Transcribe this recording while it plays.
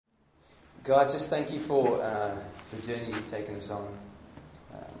God, just thank you for the journey you've taken us on.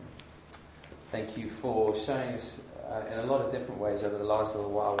 Thank you for showing us in a lot of different ways over the last little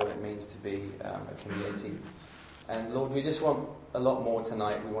while what it means to be a community. And Lord, we just want a lot more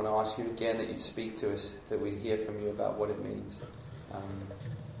tonight. We want to ask you again that you'd speak to us, that we'd hear from you about what it means.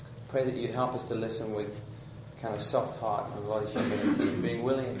 Pray that you'd help us to listen with kind of soft hearts and a lot of humility, and being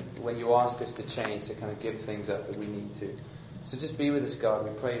willing, when you ask us to change, to kind of give things up that we need to. So just be with us, God. We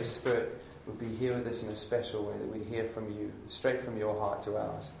pray your Spirit would be here with us in a special way, that we'd hear from you, straight from your heart to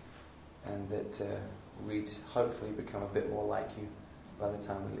ours, and that we'd hopefully become a bit more like you by the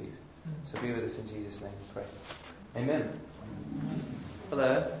time we leave. So be with us in Jesus' name, we pray. Amen.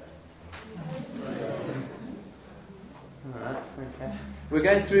 Hello. Alright, okay. We're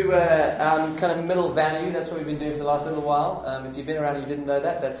going through kind of middle value. That's what we've been doing for the last little while. If you've been around and you didn't know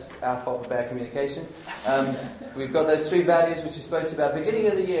that, that's our fault for bad communication. We've got those three values which we spoke to about. Beginning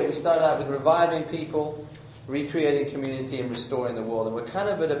of the year, we started out with reviving people, recreating community, and restoring the world. And we're kind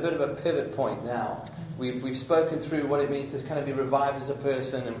of at a bit of a pivot point now. We've spoken through what it means to kind of be revived as a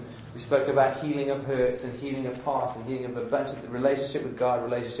person, and we spoke about healing of hurts and healing of past and healing of a bunch of the relationship with God,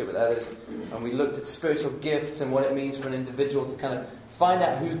 relationship with others, and we looked at spiritual gifts and what it means for an individual to kind of find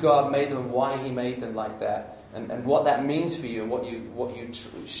out who God made them and why He made them like that, and what that means for you and what you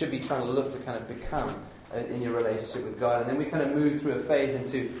should be trying to look to kind of become in your relationship with God. And then we kind of moved through a phase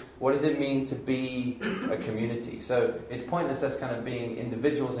into what does it mean to be a community. So it's pointless us kind of being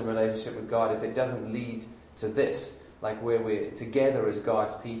individuals in relationship with God if it doesn't lead to this, like where we're together as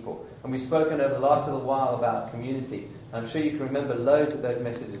God's people. And we've spoken over the last little while about community. And I'm sure you can remember loads of those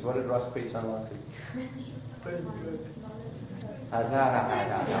messages. What did Ross preach on last week?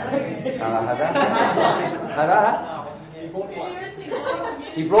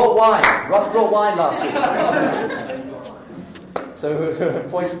 He brought wine. Ross brought wine last week. So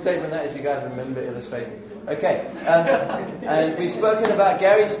point to tape on that as you guys remember illustrations. Okay, and we've spoken about,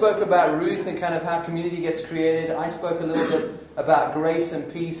 Gary spoke about Ruth and kind of how community gets created. I spoke a little bit about grace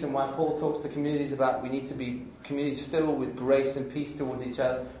and peace and why Paul talks to communities about we need to be communities filled with grace and peace towards each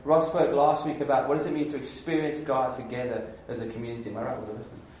other. Ross spoke last week about what does it mean to experience God together as a community. Am I right? Was I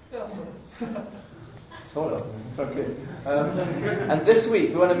listening? Yeah, sort of. It's so good. And this week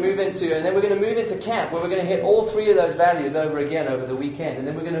we want to move into, and then we're going to move into camp, where we're going to hit all three of those values over again over the weekend. And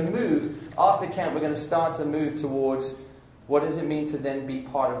then we're going to move, after camp, we're going to start to move towards what does it mean to then be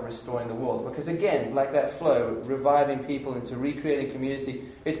part of restoring the world. Because again, like that flow, reviving people into recreating community,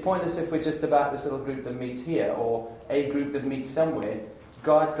 it's pointless if we're just about this little group that meets here, or a group that meets somewhere.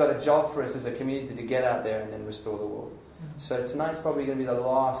 God's got a job for us as a community to get out there and then restore the world. So tonight's probably going to be the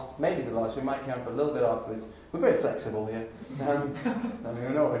last, maybe the last. We might carry on for a little bit afterwards. We're very flexible here. We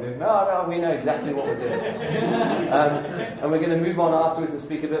know what we're doing. No, we know exactly what we're doing. And we're going to move on afterwards and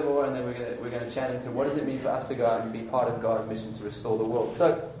speak a bit more, and then we're going to chat into what does it mean for us to go out and be part of God's mission to restore the world.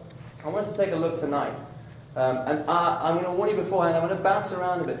 So I want us to take a look tonight. And I'm going to warn you beforehand, I'm going to bounce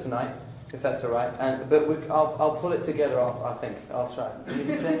around a bit tonight, if that's all right. But I'll pull it together, I think. I'll try. Can you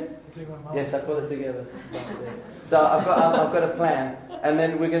just say? Yes, I pull it together. So I've got a plan, and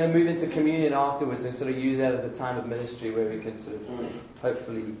then we're going to move into communion afterwards and sort of use that as a time of ministry where we can sort of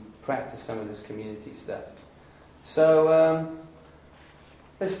hopefully practice some of this community stuff. So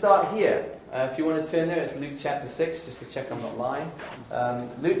let's start here. If you want to turn there, it's Luke chapter 6, just to check I'm not lying.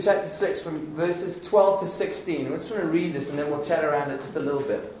 Luke chapter 6 from verses 12 to 16. We're just going to read this and then we'll chat around it just a little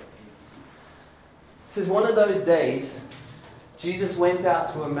bit. It says, one of those days, Jesus went out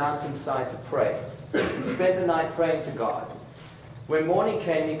to a mountainside to pray and spent the night praying to God. When morning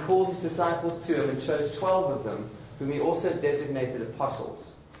came, he called his disciples to him and chose 12 of them, whom he also designated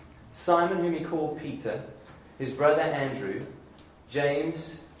apostles. Simon, whom he called Peter, his brother Andrew,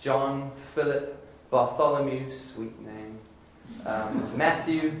 James, John, Philip, Bartholomew, sweet name,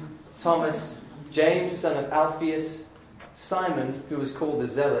 Matthew, Thomas, James, son of Alphaeus, Simon, who was called the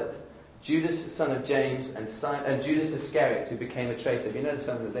Zealot, Judas, son of James, and Judas Iscariot, who became a traitor. You notice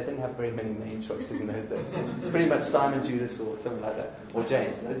something that they didn't have very many name choices in those days. It's pretty much Simon, Judas, or something like that, or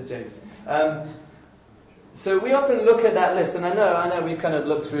James. Those are James. So we often look at that list, and I know we've kind of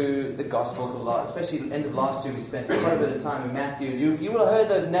looked through the Gospels a lot, especially at the end of last year. We spent quite a bit of time in Matthew. You will have heard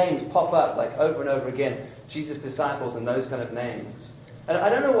those names pop up like over and over again, Jesus' disciples and those kind of names. And I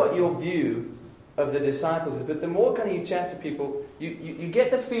don't know what your view of the disciples is, but the more kind of you chat to people, you get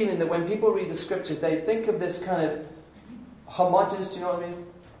the feeling that when people read the scriptures, they think of this kind of homogeneous, do you know what I mean?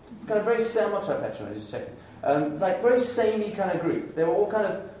 Kind of very similar type, actually, I was just checking. Like very samey kind of group. They were all kind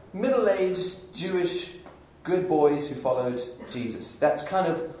of middle-aged, Jewish, good boys who followed Jesus. That's kind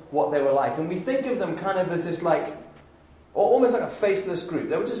of what they were like. And we think of them kind of as this like or almost like a faceless group.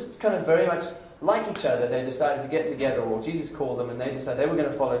 They were just kind of very much like each other. They decided to get together, or Jesus called them, and they decided they were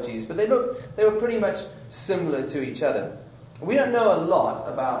going to follow Jesus. But they were pretty much similar to each other. We don't know a lot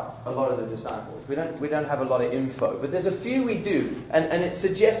about a lot of the disciples. We don't have a lot of info, but there's a few we do, and it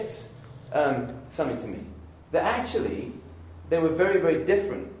suggests something to me. That actually, they were very, very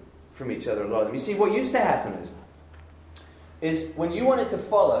different from each other, a lot of them. You see, what used to happen is when you wanted to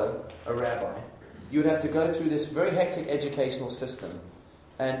follow a rabbi, you would have to go through this very hectic educational system.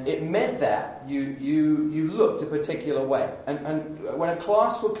 And it meant that you looked a particular way. And when a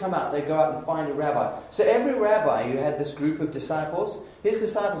class would come out, they'd go out and find a rabbi. So every rabbi who had this group of disciples, his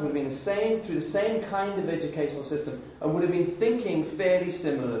disciples would have been through the same kind of educational system, and would have been thinking fairly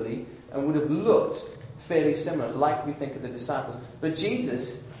similarly, and would have looked fairly similar, like we think of the disciples. But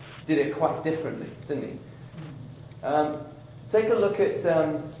Jesus did it quite differently, didn't he? Take a look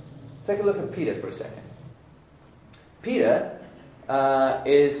at Peter for a second. Peter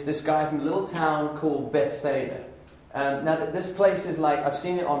is this guy from a little town called Bethsaida. Now, this place is like, I've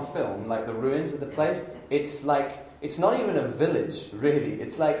seen it on film, like the ruins of the place. It's not even a village, really.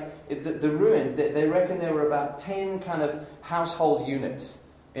 It's like, the ruins, they reckon there were about 10 kind of household units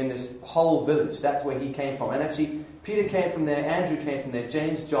in this whole village. That's where he came from. And actually, Peter came from there, Andrew came from there,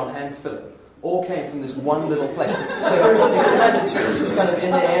 James, John, and Philip. All came from this one little place. So you can imagine Jesus was kind of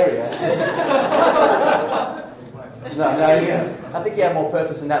in the area. No, I think he had more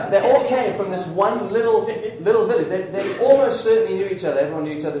purpose than that. But they all came from this one little village. They almost certainly knew each other. Everyone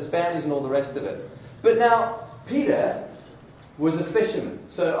knew each other's families and all the rest of it. But now, Peter was a fisherman.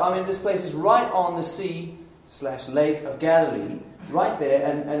 So, I mean, this place is right on the sea/lake of Galilee, right there,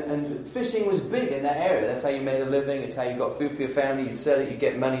 and fishing was big in that area. That's how you made a living. It's how you got food for your family. You'd sell it, you'd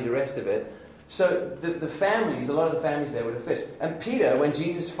get money, the rest of it. So the families, a lot of the families there would have fished. And Peter, when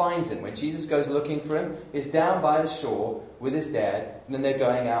Jesus finds him, when Jesus goes looking for him, is down by the shore with his dad, and then they're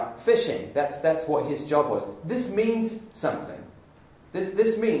going out fishing. That's what his job was. This means something.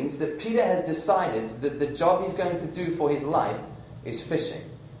 This means that Peter has decided that the job he's going to do for his life is fishing.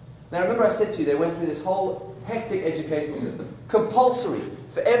 Now remember I said to you, they went through this whole hectic educational system. Compulsory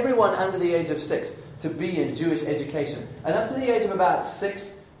for everyone under the age of 6 to be in Jewish education. And up to the age of about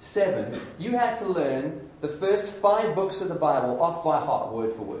 6, 7, you had to learn the first 5 books of the Bible off by heart,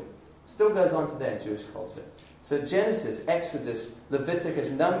 word for word. Still goes on today in Jewish culture. So Genesis, Exodus, Leviticus,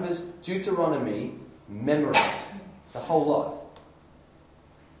 Numbers, Deuteronomy, memorized. The whole lot.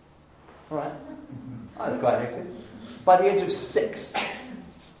 Alright? Oh, that's quite hectic. By the age of 6.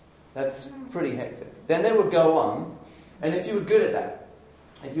 That's pretty hectic. Then they would go on, and if you were good at that,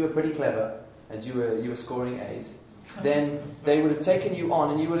 if you were pretty clever, and you were scoring A's, then they would have taken you on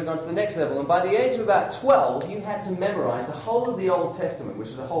and you would have gone to the next level. And by the age of about 12, you had to memorize the whole of the Old Testament, which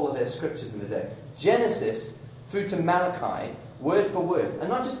is the whole of their scriptures in the day. Genesis through to Malachi, word for word. And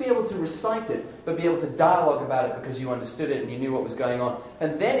not just be able to recite it, but be able to dialogue about it because you understood it and you knew what was going on.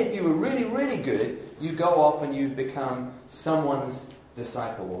 And then if you were really, really good, you go off and you become someone's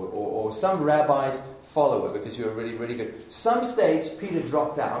disciple or some rabbi's follower because you were really, really good. Some stage, Peter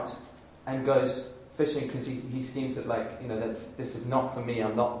dropped out and goes fishing because he schemes that, like, this is not for me,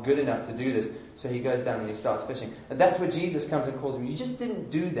 I'm not good enough to do this. So he goes down and he starts fishing. And that's where Jesus comes and calls him. You just didn't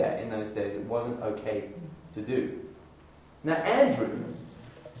do that in those days. It wasn't okay to do. Now Andrew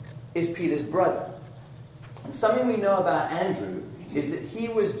is Peter's brother. And something we know about Andrew is that he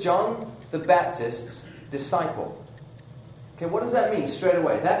was John the Baptist's disciple. Okay, what does that mean straight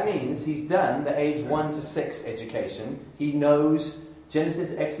away? That means he's done the age 1 to 6 education. He knows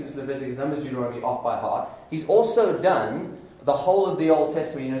Genesis, Exodus, Leviticus, Numbers, Deuteronomy off by heart. He's also done the whole of the Old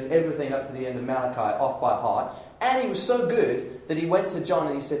Testament. He knows everything up to the end of Malachi off by heart. And he was so good that he went to John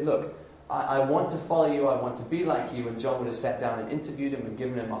and he said, look, I want to follow you, I want to be like you. And John would have sat down and interviewed him and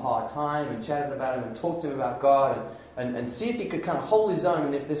given him a hard time and chatted about him and talked to him about God and see if he could kind of hold his own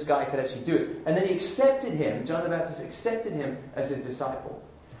and if this guy could actually do it. And then he accepted him, John the Baptist accepted him as his disciple.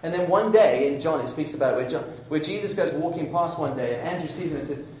 And then one day in John, it speaks about it, where Jesus goes walking past one day and Andrew sees him and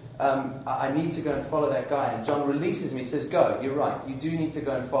says, I need to go and follow that guy. And John releases him. He says, go, you're right. You do need to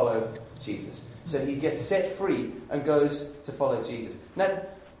go and follow Jesus. So he gets set free and goes to follow Jesus. Now,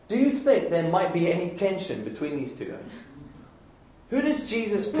 do you think there might be any tension between these two guys? Who does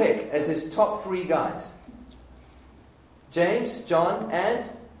Jesus pick as his top 3 guys? James, John, and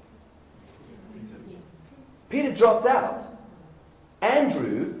Peter dropped out.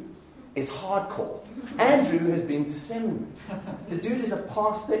 Andrew is hardcore. Andrew has been to seminary. The dude is a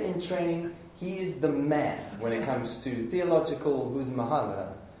pastor in training. He is the man when it comes to theological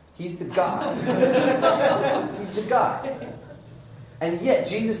huzmahala. He's the guy. He's the guy. And yet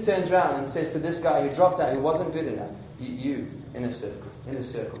Jesus turns around and says to this guy who dropped out, who wasn't good enough, You, inner circle.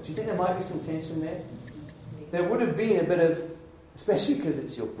 Do you think there might be some tension there? There would have been a bit of, especially because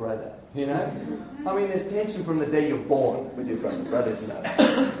it's your brother, you know? I mean, there's tension from the day you're born with your brother. Brothers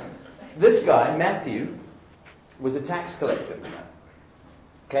know. This guy, Matthew, was a tax collector.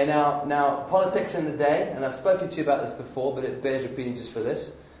 Okay, now, politics in the day, and I've spoken to you about this before, but it bears repeating just for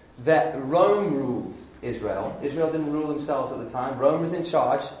this, that Rome ruled Israel. Israel didn't rule themselves at the time. Rome was in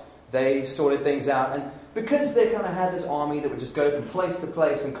charge. They sorted things out. And because they kind of had this army that would just go from place to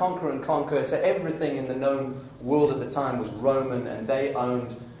place and conquer, so everything in the known world at the time was Roman, and they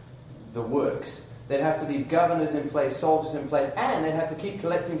owned the works. They'd have to leave governors in place, soldiers in place, and they'd have to keep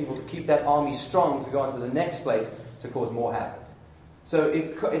collecting people to keep that army strong to go on to the next place to cause more havoc. So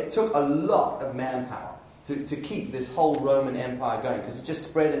it took a lot of manpower to keep this whole Roman Empire going, because it just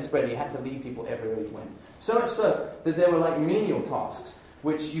spread and spread. You had to leave people everywhere you went. So much so that there were like menial tasks,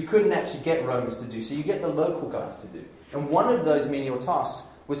 which you couldn't actually get Romans to do, so you get the local guys to do. And one of those menial tasks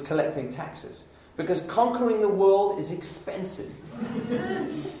was collecting taxes, because conquering the world is expensive.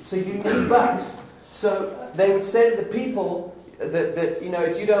 So you need bucks. So they would say to the people that you know,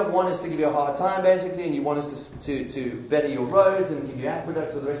 if you don't want us to give you a hard time, basically, and you want us to better your roads and give you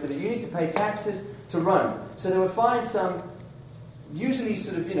aqueducts or the rest of it, you need to pay taxes to Rome. So they would find some, usually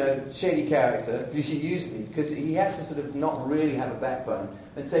sort of, you know, shady character, usually, because he had to sort of not really have a backbone,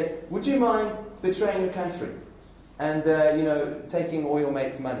 and say, would you mind betraying your country and, you know, taking all your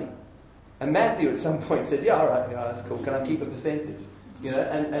mates' money? And Matthew at some point said, yeah, all right, yeah, that's cool, can I keep a percentage? You know,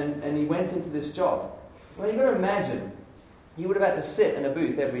 and he went into this job. Well, you've got to imagine, he would have had to sit in a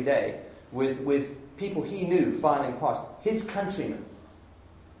booth every day with people he knew filing past, his countrymen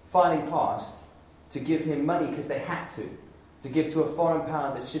filing past to give him money because they had to give to a foreign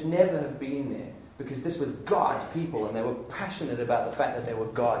power that should never have been there, because this was God's people, and they were passionate about the fact that they were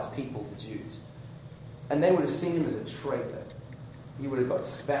God's people, the Jews. And they would have seen him as a traitor. He would have got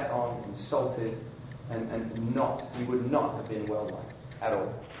spat on, insulted, and he would not have been well liked at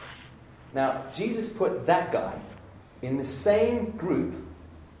all. Now, Jesus put that guy in the same group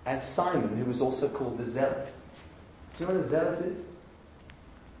as Simon, who was also called the Zealot. Do you know what a zealot is?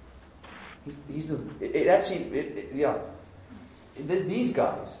 These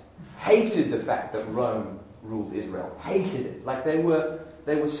guys hated the fact that Rome ruled Israel. Hated it. Like they were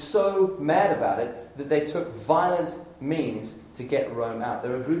so mad about it that they took violent means to get Rome out.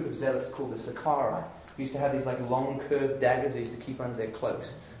 There were a group of zealots called the Sicarii, who used to have these like long curved daggers they used to keep under their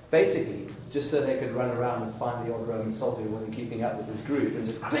cloaks. Basically, just so they could run around and find the old Roman soldier who wasn't keeping up with this group and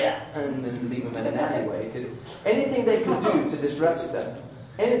just and leave him in an alleyway. Because anything they could do to disrupt stuff,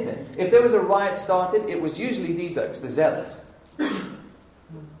 anything. If there was a riot started, it was usually these oaks, the zealots.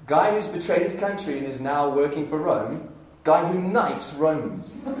 Guy who's betrayed his country and is now working for Rome. Guy who knifes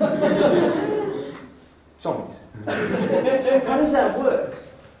Romans. Zombies. So how does that work?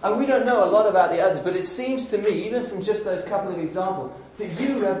 And we don't know a lot about the others, but it seems to me, even from just those couple of examples, that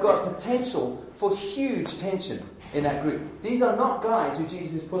you have got potential for huge tension in that group. These are not guys who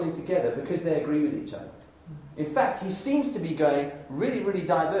Jesus is pulling together because they agree with each other. In fact, he seems to be going really, really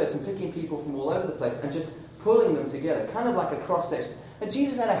diverse and picking people from all over the place and just pulling them together, kind of like a cross-section. And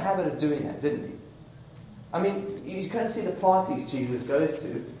Jesus had a habit of doing that, didn't he? I mean, you kind of see the parties Jesus goes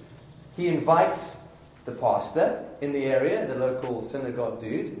to. He invites the pastor in the area, the local synagogue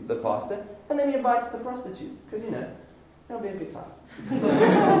dude, the pastor, and then he invites the prostitute, because, you know, it'll be a good time.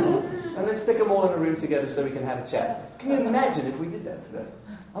 And let's stick them all in a room together so we can have a chat. Can you imagine if we did that today?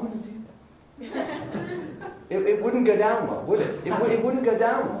 I'm going to do that. It wouldn't go down well, would it? It wouldn't go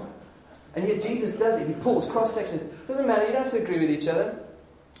down well. And yet Jesus does it. He pulls cross-sections. It doesn't matter, you don't have to agree with each other.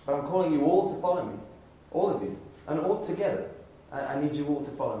 But I'm calling you all to follow me. All of you. And all together. I need you all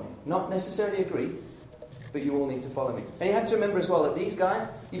to follow me. Not necessarily agree, but you all need to follow me. And you have to remember as well that these guys,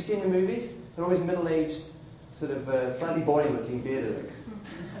 you've seen the movies, they're always middle-aged, sort of slightly boring-looking bearded.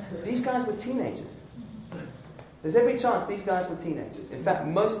 These guys were teenagers. There's every chance these guys were teenagers. In fact,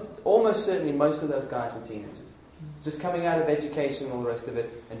 almost certainly most of those guys were teenagers. Just coming out of education and all the rest of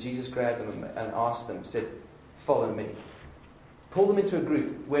it, and Jesus grabbed them and asked them, said, follow me. Pull them into a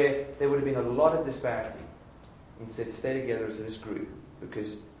group where there would have been a lot of disparity, and said, stay together as this group,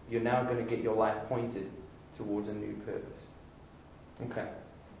 because you're now going to get your life pointed towards a new purpose. Okay,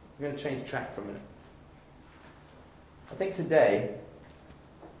 we're going to change track for a minute. I think today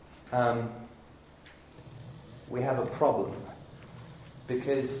we have a problem,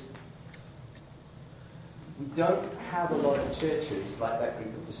 because we don't have a lot of churches like that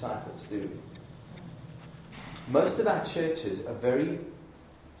group of disciples, do we? Most of our churches are very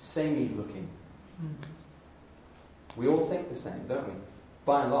samey looking. We all think the same, don't we?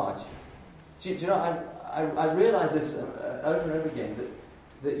 By and large. Do you know, I realize this over and over again,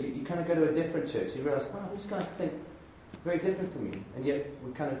 that you kind of go to a different church, you realize, wow, these guys think very different to me, and yet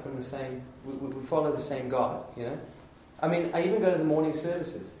we're kind of from the same, we follow the same God, you know? I mean, I even go to the morning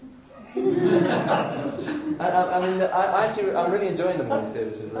services. I'm really enjoying the morning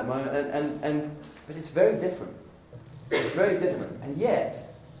services at the moment, but it's very different. It's very different, and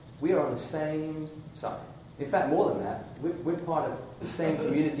yet we are on the same side. In fact, more than that, we're part of the same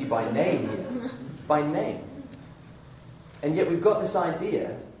community by name here, by name. And yet we've got this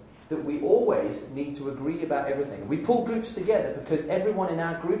idea that we always need to agree about everything. We pull groups together because everyone in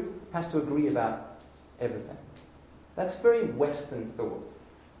our group has to agree about everything. That's very Western thought.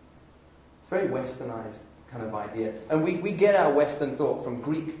 It's very Westernized kind of idea. And we get our Western thought from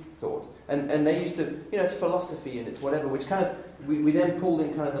Greek thought. And they used to, it's philosophy and it's whatever, which kind of, we then pulled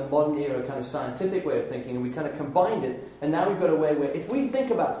in kind of the modern era kind of scientific way of thinking, and we kind of combined it, and now we've got a way where if we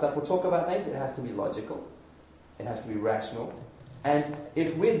think about stuff, we'll talk about things, it has to be logical, it has to be rational, and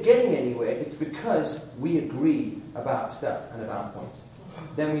if we're getting anywhere, it's because we agree about stuff and about points.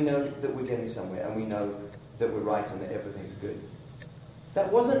 Then we know that we're getting somewhere, and we know that we're right and that everything's good.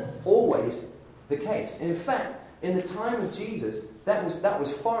 That wasn't always the case. And in fact, in the time of Jesus, that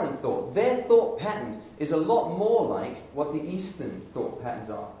was foreign thought. Their thought patterns is a lot more like what the Eastern thought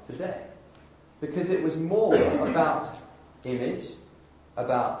patterns are today. Because it was more about image,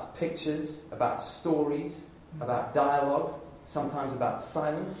 about pictures, about stories, about dialogue, sometimes about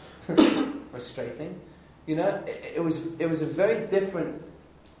silence, frustrating. It was a very different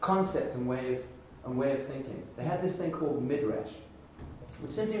concept and way of thinking. They had this thing called midrash,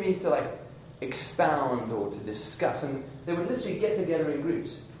 which simply means to expound or to discuss, and they would literally get together in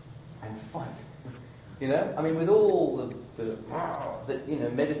groups and fight. With all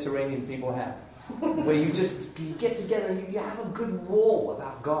the Mediterranean people have, where you get together and you have a good war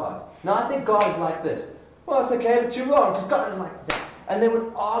about God. Now I think God is like this. Well, it's okay, but you're wrong, because God is like that. And they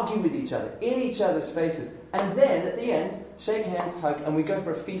would argue with each other, in each other's faces. And then, at the end, shake hands, hug, and we go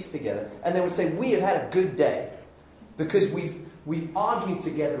for a feast together. And they would say, we have had a good day, because we've argued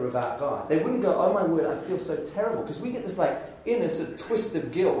together about God. They wouldn't go, oh my word, I feel so terrible. Because we get this inner sort of twist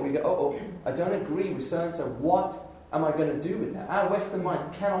of guilt, where we go, oh, I don't agree with so-and-so. What am I going to do with that? Our Western minds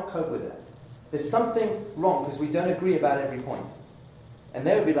cannot cope with that. There's something wrong, because we don't agree about every point. And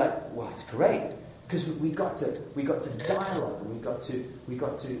they would be like, well, it's great. Because we got to dialogue, and we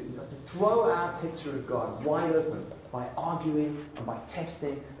got to throw our picture of God wide open by arguing and by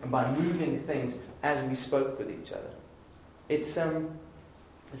testing and by moving things as we spoke with each other. It's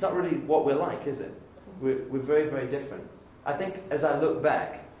not really what we're like, is it? We're very, very different. I think as I look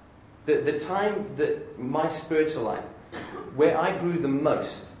back, the time that my spiritual life, where I grew the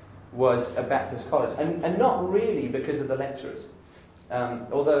most, was at Baptist College, and not really because of the lecturers.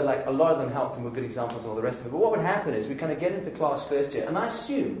 Although a lot of them helped and were good examples and all the rest of it. But what would happen is we kind of get into class first year, and I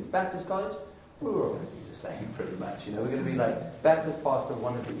assumed Baptist College, we were all going to be the same pretty much. We're going to be like Baptist pastor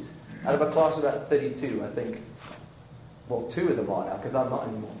wannabes. Out of a class of about 32, I think, well, 2 of them are now, because I'm not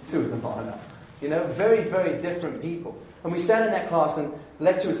anymore. 2 of them are now. Very, very different people. And we sat in that class, and the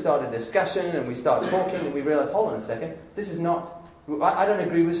lecturer started a discussion, and we started talking, and we realized, hold on a second, this is not, I don't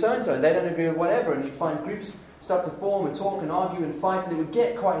agree with so-and-so, and they don't agree with whatever, and you'd find groups start to form and talk and argue and fight, and it would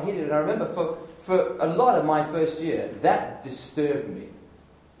get quite heated. And I remember for a lot of my first year, that disturbed me.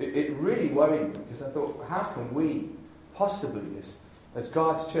 It really worried me, because I thought, how can we possibly, as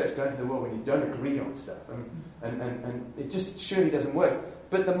God's church, go into the world when you don't agree on stuff? And it just surely doesn't work.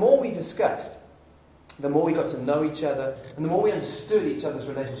 But the more we discussed, the more we got to know each other, and the more we understood each other's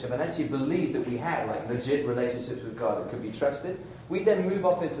relationship and actually believed that we had legit relationships with God that could be trusted, we then move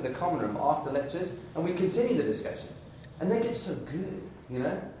off into the common room after lectures, and we continue the discussion. And they get so good,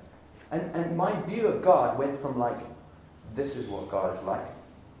 And my view of God went from this is what God is like,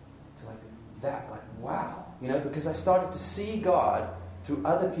 to that, wow. Because I started to see God through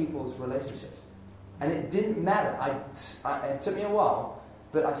other people's relationships. And it didn't matter. It took me a while,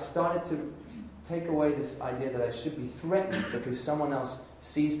 but I started to take away this idea that I should be threatened because someone else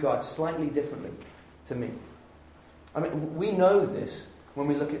sees God slightly differently to me. We know this when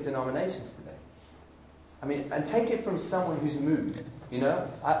we look at denominations today. And take it from someone who's moved.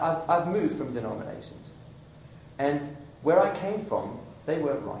 I've moved from denominations. And where I came from, they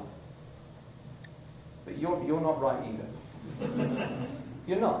weren't right. But you're not right either.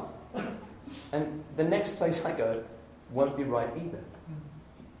 You're not. And the next place I go won't be right either.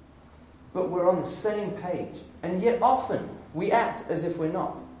 But we're on the same page. And yet often we act as if we're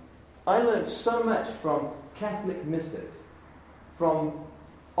not. I learned so much from Catholic mystics, from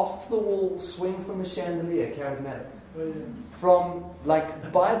off-the-wall swing from the chandelier charismatics, from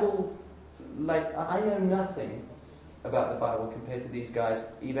Bible like, I know nothing about the Bible compared to these guys,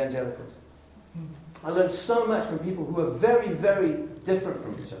 evangelicals. I learned so much from people who are very, very different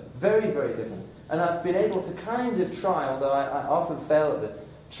from each other. Very, very different. And I've been able to kind of try, although I often fail at this,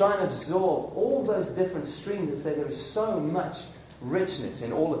 try and absorb all those different streams and say there is so much richness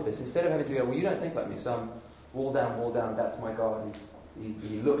in all of this. Instead of having to go, well, you don't think like me, so I'm wall down, that's my God,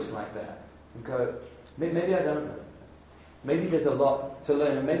 he looks like that. And go, maybe I don't know. Maybe there's a lot to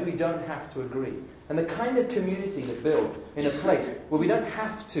learn, and maybe we don't have to agree. And the kind of community that builds in a place where we don't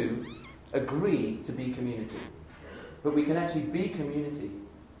have to agree to be community, but we can actually be community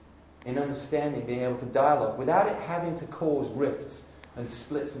in understanding, being able to dialogue without it having to cause rifts and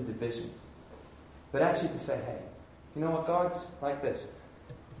splits and divisions. But actually to say, hey, you know what, God's like this.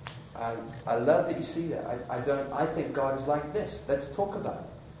 I love that you see that. I think God is like this. Let's talk about it.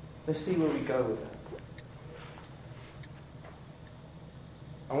 Let's see where we go with that.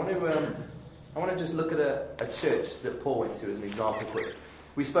 I want to just look at a church that Paul went to as an example quick.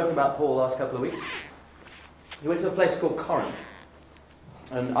 We spoke about Paul the last couple of weeks. He went to a place called Corinth.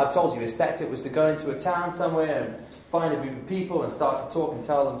 And I've told you his tactic was to go into a town somewhere and find a group of people and start to talk and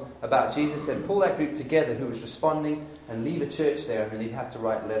tell them about Jesus and pull that group together who was responding and leave a church there, and then he'd have to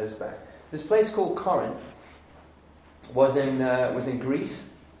write letters back. This place called Corinth was in Greece.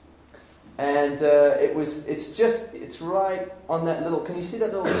 And it's right on that little, can you see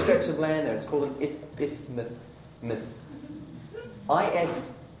that little stretch of land there? It's called an isthmus.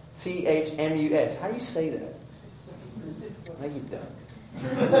 I-S-T-H-M-U-S. How do you say that? No, you don't.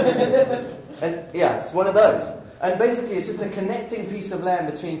 And yeah, it's one of those. And basically it's just a connecting piece of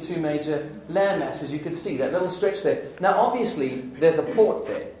land between two major land masses. You can see that little stretch there. Now obviously there's a port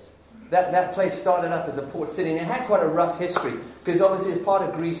there. That place started up as a port city, and it had quite a rough history, because obviously as part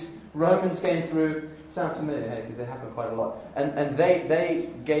of Greece, Romans came through. Sounds familiar, hey? Because it happened quite a lot. And they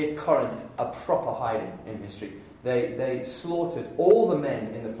gave Corinth a proper hiding in history. They slaughtered all the men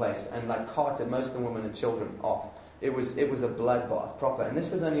in the place and carted most of the women and children off. It was a bloodbath proper. And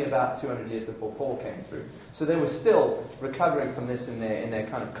this was only about 200 years before Paul came through. So they were still recovering from this in their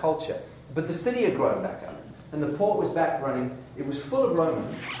kind of culture. But the city had grown back up, and the port was back running. It was full of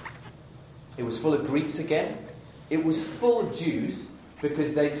Romans. It was full of Greeks again. It was full of Jews,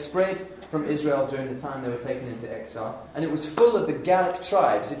 because they'd spread from Israel during the time they were taken into exile. And it was full of the Gallic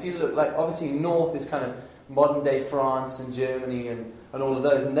tribes. If you look, obviously north is kind of modern-day France and Germany and all of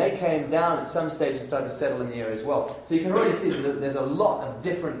those. And they came down at some stage and started to settle in the area as well. So you can already see that there's a lot of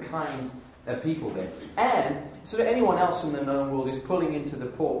different kinds of people there. And sort of anyone else from the known world is pulling into the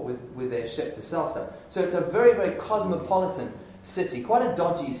port with their ship to sell stuff. So it's a very, very cosmopolitan city. Quite a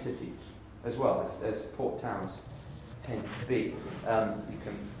dodgy city as well, as port towns tend to be. You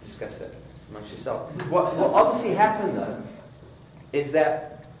can discuss that amongst yourselves. What obviously happened though is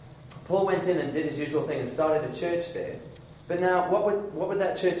that Paul went in and did his usual thing and started a church there. But now what would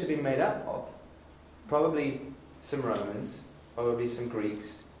that church have been made up of? Probably some Romans, probably some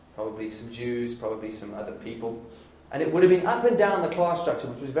Greeks, probably some Jews, probably some other people. And it would have been up and down the class structure,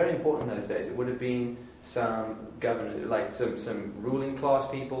 which was very important in those days. It would have been some governor, some ruling class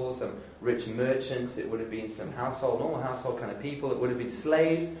people, some rich merchants. It would have been some normal household kind of people. It would have been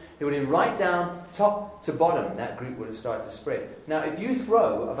slaves. It would have been right down, top to bottom. That group would have started to spread. Now, if you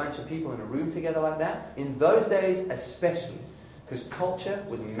throw a bunch of people in a room together like that, in those days especially, because culture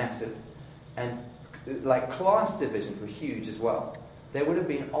was massive, and class divisions were huge as well, there would have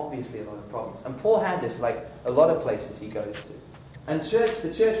been obviously a lot of problems. And Paul had this a lot of places he goes to. And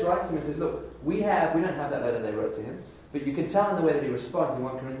the church writes to him and says, look, we don't have that letter they wrote to him, but you can tell in the way that he responds in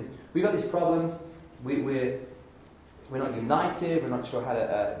 1 Corinthians. We've got these problems, we're not united, we're not sure how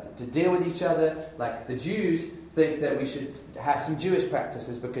to deal with each other. Like the Jews think that we should have some Jewish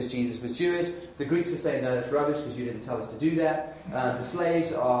practices because Jesus was Jewish. The Greeks are saying, no, that's rubbish because you didn't tell us to do that. The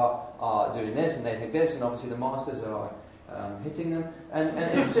slaves are doing this and they think this, and obviously the masters are hitting them, and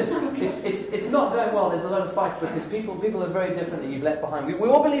it's just it's not going well. There's a lot of fights because people are very different that you've left behind. We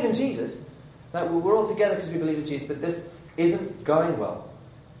all believe in Jesus, we're all together because we believe in Jesus, but this isn't going well.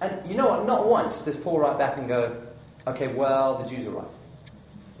 And you know what? Not once does Paul write back and go, okay, well, the Jews are right,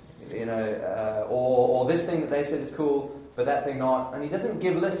 or this thing that they said is cool, but that thing not. And he doesn't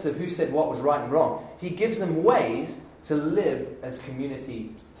give lists of who said what was right and wrong. He gives them ways to live as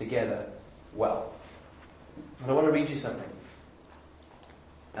community together well. And I want to read you something.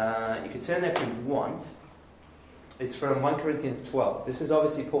 You can turn there if you want. It's from 1 Corinthians 12. This is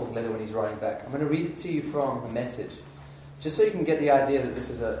obviously Paul's letter when he's writing back. I'm going to read it to you from the Message, just so you can get the idea that this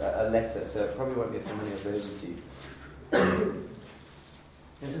is a letter, so it probably won't be a familiar version to you.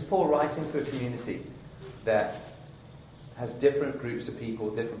 This is Paul writing to a community that has different groups of people,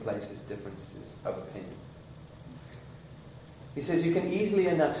 different places, differences of opinion. He says, you can easily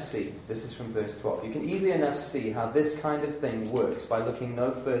enough see, this is from verse 12, you can easily enough see how this kind of thing works by looking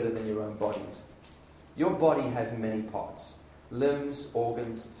no further than your own bodies. Your body has many parts, limbs,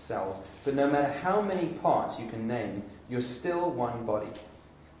 organs, cells, but no matter how many parts you can name, you're still one body.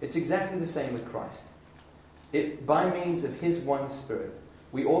 It's exactly the same with Christ. By means of his one Spirit,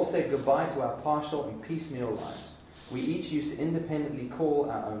 we all say goodbye to our partial and piecemeal lives. We each used to independently call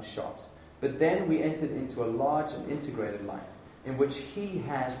our own shots, but then we entered into a large and integrated life, in which he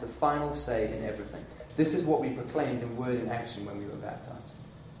has the final say in everything. This is what we proclaimed in word and action when we were baptized.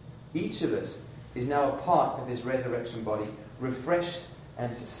 Each of us is now a part of his resurrection body, refreshed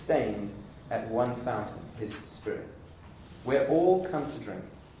and sustained at one fountain, his Spirit, where all come to drink.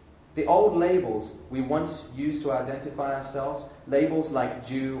 The old labels we once used to identify ourselves, labels like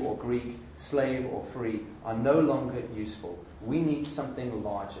Jew or Greek, slave or free, are no longer useful. We need something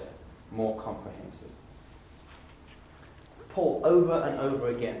larger, more comprehensive. Paul, over and over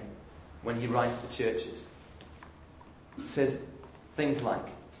again, when he writes to churches, says things like,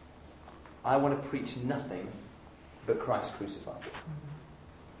 I want to preach nothing but Christ crucified.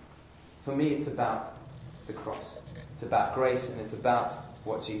 For me, it's about the cross. It's about grace, and it's about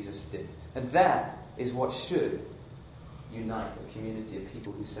what Jesus did. And that is what should unite a community of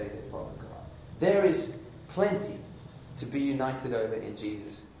people who say they follow God. There is plenty to be united over in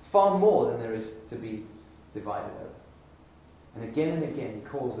Jesus, far more than there is to be divided over. And again, he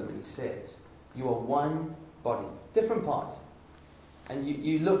calls them and he says, you are one body, different parts. And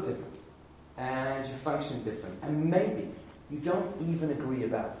you look different. And you function different. And maybe you don't even agree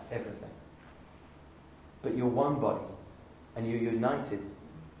about everything. But you're one body. And you're united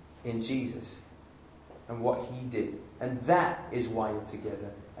in Jesus and what he did. And that is why you're together.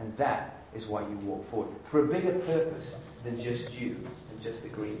 And that is why you walk forward. For a bigger purpose than just you and just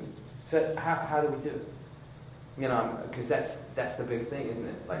agreement. So how do we do it? You know, because that's the big thing, isn't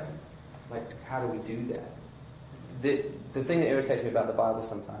it? Like how do we do that? The thing that irritates me about the Bible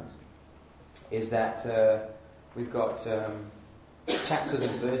sometimes is that we've got chapters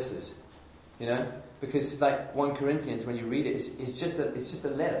and verses, you know, because like 1 Corinthians, when you read it, it's just a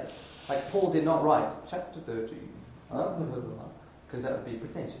letter. Like Paul did not write chapter 13, because that would be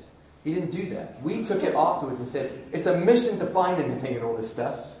pretentious. He didn't do that. We took it afterwards and said it's a mission to find anything and all this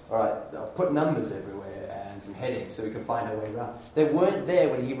stuff. All right, I'll put numbers everywhere and some headings so we can find our way around. They weren't there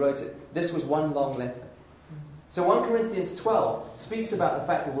when he wrote it. This was one long letter. So 1 Corinthians 12 speaks about the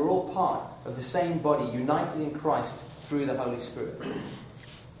fact that we're all part of the same body, united in Christ through the Holy Spirit.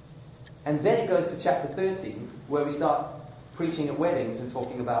 And then it goes to chapter 13, where we start preaching at weddings and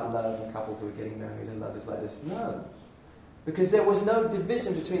talking about love and couples who are getting married and love is like this. No. Because there was no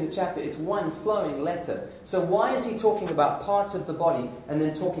division between the chapter. It's one flowing letter. So why is he talking about parts of the body and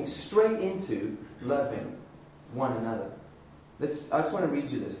then talking straight into loving one another? I just want to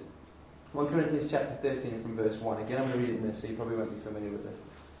read you this. 1 Corinthians chapter 13 from verse 1. Again, I'm going to read it in this, so you probably won't be familiar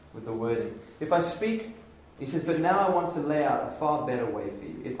with the wording. If I speak, he says, but now I want to lay out a far better way for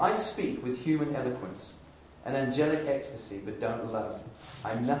you. If I speak with human eloquence and angelic ecstasy, but don't love,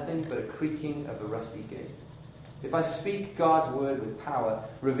 I'm nothing but a creaking of a rusty gate. If I speak God's word with power,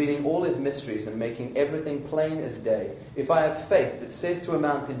 revealing all his mysteries and making everything plain as day, if I have faith that says to a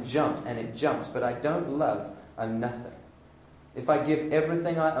mountain, jump, and it jumps, but I don't love, I'm nothing. If I give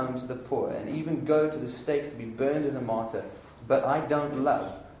everything I own to the poor and even go to the stake to be burned as a martyr, but I don't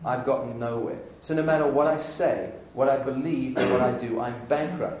love, I've gotten nowhere. So no matter what I say, what I believe, and what I do, I'm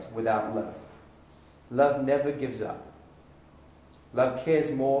bankrupt without love. Love never gives up. Love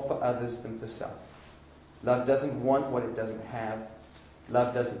cares more for others than for self. Love doesn't want what it doesn't have.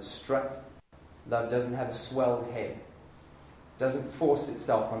 Love doesn't strut. Love doesn't have a swelled head. Doesn't force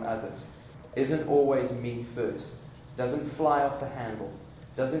itself on others. Isn't always me first. Doesn't fly off the handle.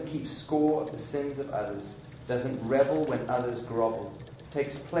 Doesn't keep score of the sins of others. Doesn't revel when others grovel.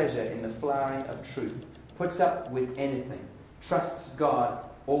 Takes pleasure in the flowering of truth. Puts up with anything. Trusts God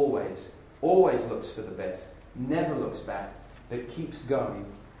always. Always looks for the best. Never looks back. But keeps going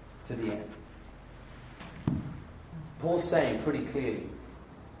to the end. Paul's saying pretty clearly,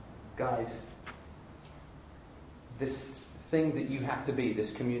 guys, this thing that you have to be,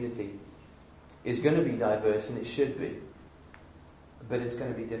 this community, is going to be diverse, and it should be. But it's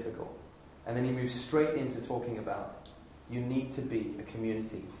going to be difficult. And then he moves straight into talking about you need to be a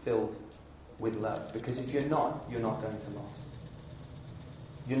community filled with love. Because if you're not going to last.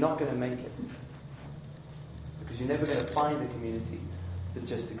 You're not going to make it. Because you're never going to find a community that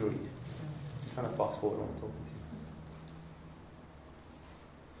just agrees. I'm trying to fast forward when I'm talking to you.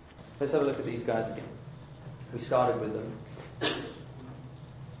 Let's have a look at these guys again. We started with them.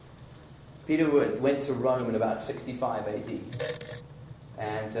 Peter went to Rome in about 65 AD.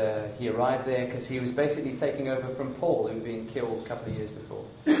 And he arrived there because he was basically taking over from Paul, who had been killed a couple of years before.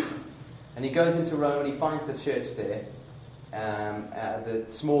 And he goes into Rome and he finds the church there, the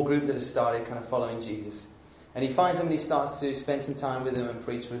small group that has started kind of following Jesus. And he finds them and he starts to spend some time with them and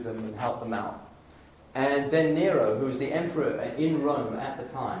preach with them and help them out. And then Nero, who was the emperor in Rome at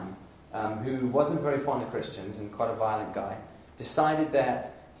the time, who wasn't very fond of Christians and quite a violent guy, decided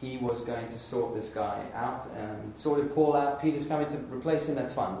that he was going to sort this guy out and sorted Paul out. Peter's coming to replace him,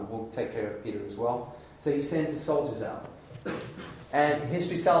 that's fine, we'll take care of Peter as well. So he sends his soldiers out. And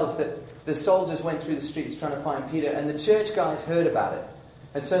history tells that the soldiers went through the streets trying to find Peter, and the church guys heard about it.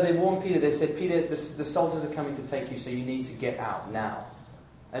 And so they warned Peter, they said, Peter, the soldiers are coming to take you, so you need to get out now.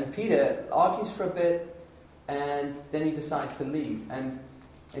 And Peter argues for a bit, and then he decides to leave. And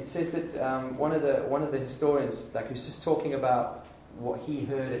it says that one of the historians, who's just talking about what he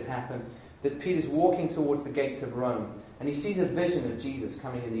heard had happened, that Peter's walking towards the gates of Rome, and he sees a vision of Jesus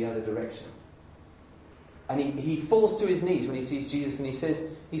coming in the other direction. And he falls to his knees when he sees Jesus, and he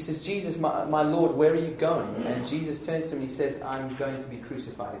says, Jesus, my Lord, where are you going? And Jesus turns to him and he says, I'm going to be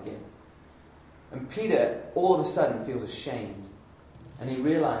crucified again. And Peter, all of a sudden, feels ashamed. And he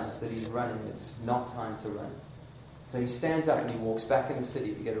realizes that he's running, and it's not time to run. So he stands up and he walks back in the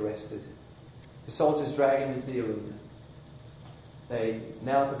city to get arrested. The soldiers drag him into the arena. They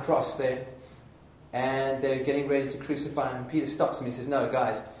nail the cross there, and they're getting ready to crucify him. And Peter stops him and he says, no,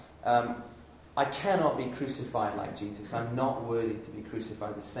 guys, I cannot be crucified like Jesus. I'm not worthy to be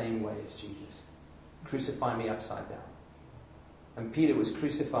crucified the same way as Jesus. Crucify me upside down. And Peter was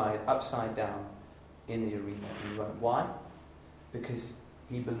crucified upside down in the arena in Rome. Why? Because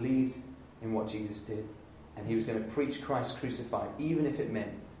he believed in what Jesus did, and he was going to preach Christ crucified, even if it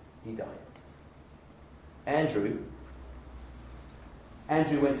meant he died. Andrew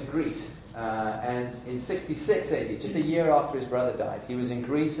went to Greece, and in 66 AD, just a year after his brother died, he was in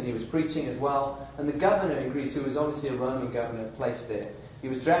Greece and he was preaching as well. And the governor in Greece, who was obviously a Roman governor placed there, he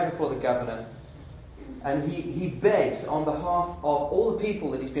was dragged before the governor, and he begs on behalf of all the people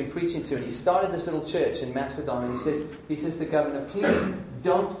that he's been preaching to. And he started this little church in Macedon, and he says to the governor, please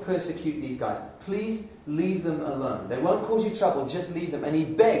don't persecute these guys. Please leave them alone. They won't cause you trouble, just leave them. And he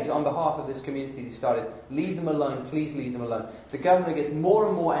begs on behalf of this community he started, leave them alone, please leave them alone. The governor gets more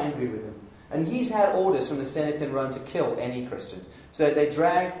and more angry with him. And he's had orders from the Senate in Rome to kill any Christians. So they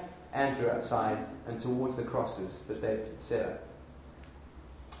drag Andrew outside and towards the crosses that they've set up.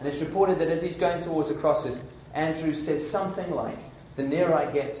 And it's reported that as he's going towards the crosses, Andrew says something like, the nearer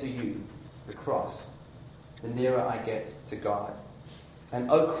I get to you, the cross, the nearer I get to God. And,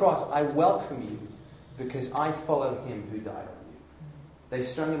 O cross, I welcome you because I follow him who died on you. They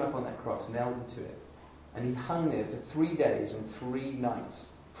strung him up on that cross, nailed him to it. And he hung there for 3 days and 3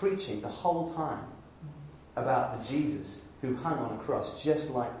 nights, preaching the whole time about the Jesus who hung on a cross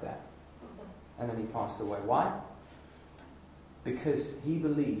just like that. And then he passed away. Why? Because he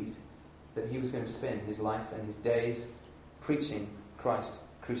believed that he was going to spend his life and his days preaching Christ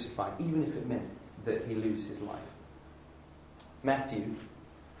crucified, even if it meant that he lose his life. Matthew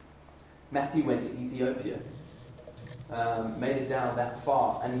went to Ethiopia, made it down that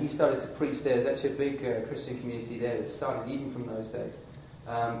far, and he started to preach there. There's actually a big Christian community there that started even from those days.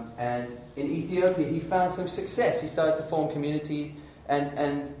 And in Ethiopia, he found some success. He started to form communities,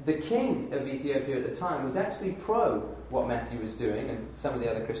 and the king of Ethiopia at the time was actually pro what Matthew was doing and some of the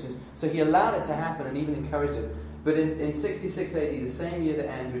other Christians, so he allowed it to happen and even encouraged it. But in 66 AD, the same year that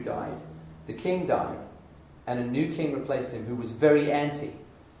Andrew died, the king died, and a new king replaced him who was very anti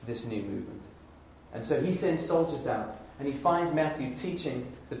this new movement. And so he sends soldiers out, and he finds Matthew teaching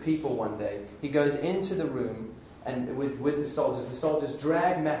the people one day. He goes into the room and with the soldiers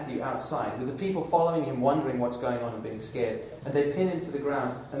drag Matthew outside, with the people following him, wondering what's going on and being scared. And they pin him to the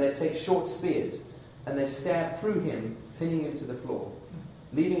ground, and they take short spears, and they stab through him, pinning him to the floor,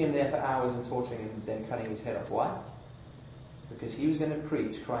 leaving him there for hours and torturing him, and then cutting his head off. Why? Because he was going to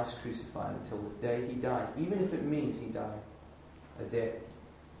preach Christ crucified until the day he dies, even if it means he died a death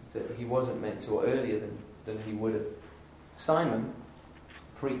that he wasn't meant to, or earlier than he would have. Simon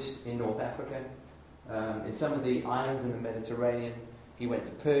preached in North Africa, in some of the islands in the Mediterranean. He went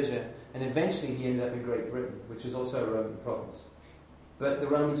to Persia, and eventually he ended up in Great Britain, which was also a Roman province. But the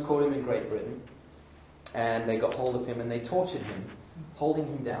Romans caught him in Great Britain, and they got hold of him, and they tortured him, holding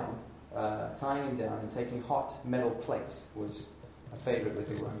him down, tying him down, and taking hot metal plates was a favourite with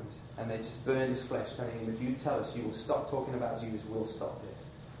the Romans. And they just burned his flesh, telling him, if you tell us you will stop talking about Jesus, we'll stop this.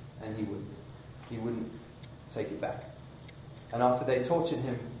 And he wouldn't. He wouldn't take it back. And after they tortured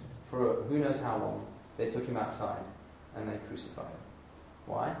him for who knows how long, they took him outside and they crucified him.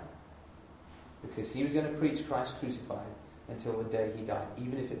 Why? Because he was going to preach Christ crucified until the day he died,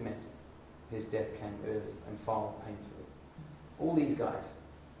 even if it meant his death came early and far more painfully. All these guys,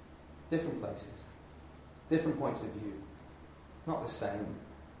 different places, different points of view, not the same.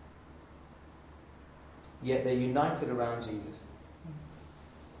 Yet they're united around Jesus.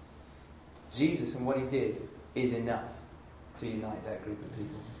 Jesus and what he did is enough to unite that group of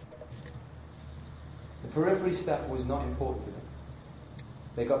people. The periphery stuff was not important to them.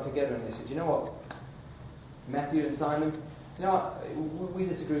 They got together and they said, you know what, Matthew and Simon, you know what, we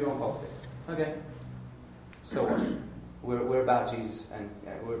disagree on politics. Okay, so what? We're about Jesus and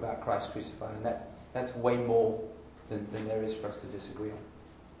we're about Christ crucified, and that's way more than there is for us to disagree on.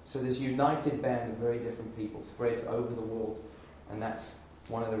 So this united band of very different people spreads over the world, and that's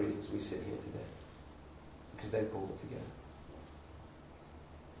one of the reasons we sit here today, because they pulled it together.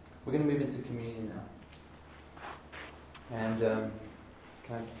 We're going to move into communion now. And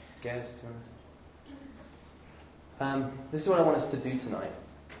can I guess? This is what I want us to do tonight.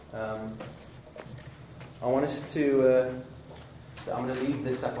 I want us to... so I'm going to leave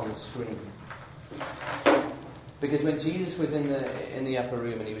this up on the screen. Because when Jesus was in the upper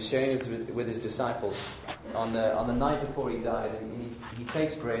room and he was sharing it with his disciples on the night before he died, and he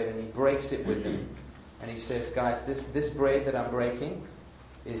takes bread and he breaks it with them, and he says, guys, this bread that I'm breaking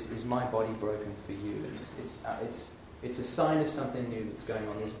is my body broken for you. And it's a sign of something new that's going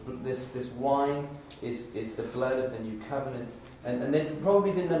on. This wine is the blood of the new covenant, and they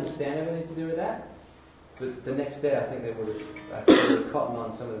probably didn't understand everything to do with that. But the next day, I think they would have cottoned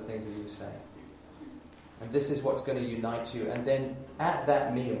on some of the things that he was saying. And this is what's going to unite you. And then at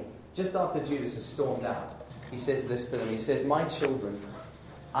that meal, just after Judas has stormed out, he says this to them. He says, my children,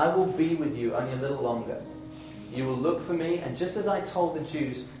 I will be with you only a little longer. You will look for me, and just as I told the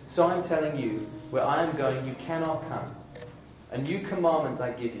Jews, so I'm telling you, where I am going, you cannot come. A new commandment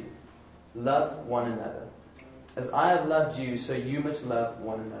I give you. Love one another. As I have loved you, so you must love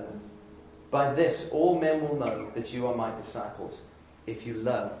one another. By this, all men will know that you are my disciples, if you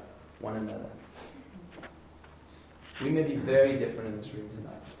love one another. We may be very different in this room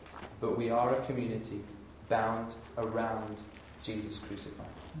tonight, but we are a community bound around Jesus crucified.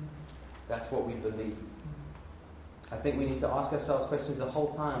 That's what we believe. I think we need to ask ourselves questions the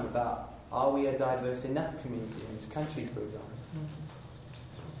whole time about, are we a diverse enough community in this country, for example?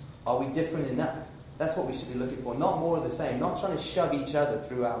 Are we different enough? That's what we should be looking for. Not more of the same. Not trying to shove each other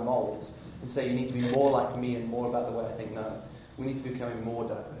through our molds and say you need to be more like me and more about the way I think. No. We need to be becoming more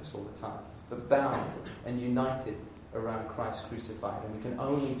diverse all the time. But bound and united around Christ crucified. And we can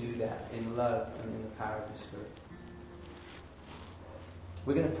only do that in love and in the power of the Spirit.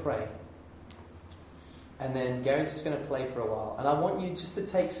 We're going to pray. And then Gary's just going to play for a while. And I want you just to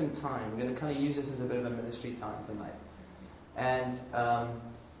take some time. We're going to kind of use this as a bit of a ministry time tonight. And I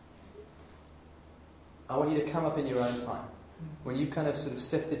want you to come up in your own time. When you've kind of sort of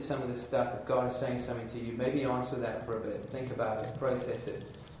sifted some of this stuff, if God is saying something to you, maybe answer that for a bit. Think about it. Process it.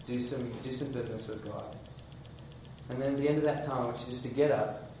 Do some business with God. And then at the end of that time, I want you just to get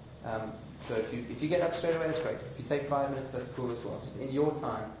up. So if you get up straight away, that's great. If you take 5 minutes, that's cool as well. Just in your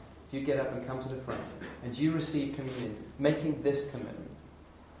time, if you get up and come to the front and you receive communion, making this commitment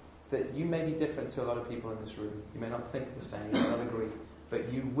that you may be different to a lot of people in this room. You may not think the same, you may not agree,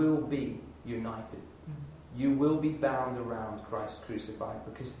 but you will be united. You will be bound around Christ crucified,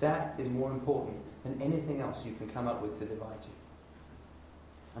 because that is more important than anything else you can come up with to divide you.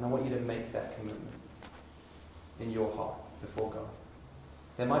 And I want you to make that commitment in your heart before God.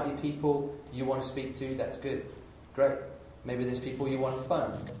 There might be people you want to speak to, that's good. Great. Maybe there's people you want to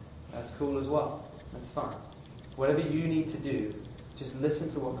phone. That's cool as well. That's fine. Whatever you need to do, just listen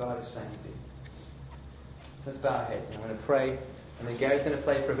to what God is saying to you. So let's bow our heads, and I'm going to pray, and then Gary's going to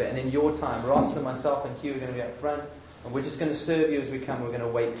play for a bit, and in your time, Ross and myself and Hugh are going to be up front, and we're just going to serve you as we come. We're going to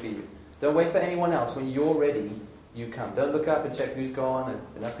wait for you. Don't wait for anyone else. When you're ready, you come. Don't look up and check who's gone,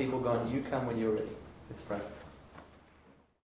 and enough people gone. You come when you're ready. Let's pray.